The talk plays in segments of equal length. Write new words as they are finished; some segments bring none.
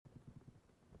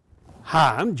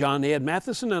Hi, I'm John Ed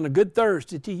Matheson, and a good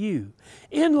Thursday to you.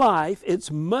 In life, it's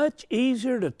much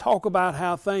easier to talk about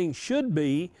how things should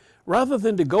be rather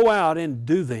than to go out and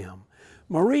do them.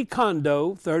 Marie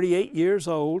Kondo, 38 years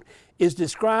old, is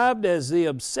described as the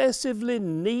obsessively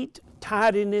neat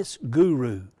tidiness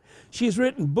guru. She's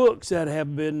written books that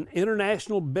have been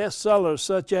international bestsellers,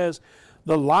 such as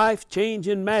The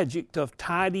Life-Changing Magic of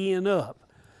Tidying Up.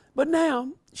 But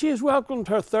now, she has welcomed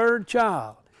her third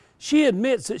child. She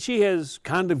admits that she has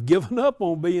kind of given up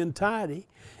on being tidy.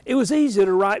 It was easy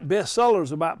to write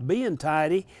bestsellers about being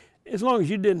tidy as long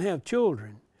as you didn't have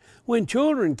children. When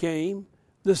children came,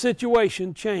 the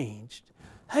situation changed.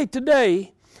 Hey,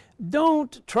 today,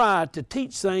 don't try to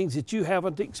teach things that you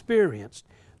haven't experienced.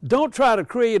 Don't try to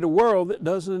create a world that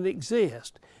doesn't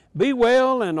exist. Be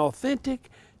well and authentic.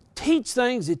 Teach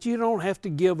things that you don't have to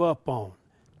give up on.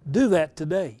 Do that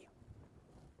today.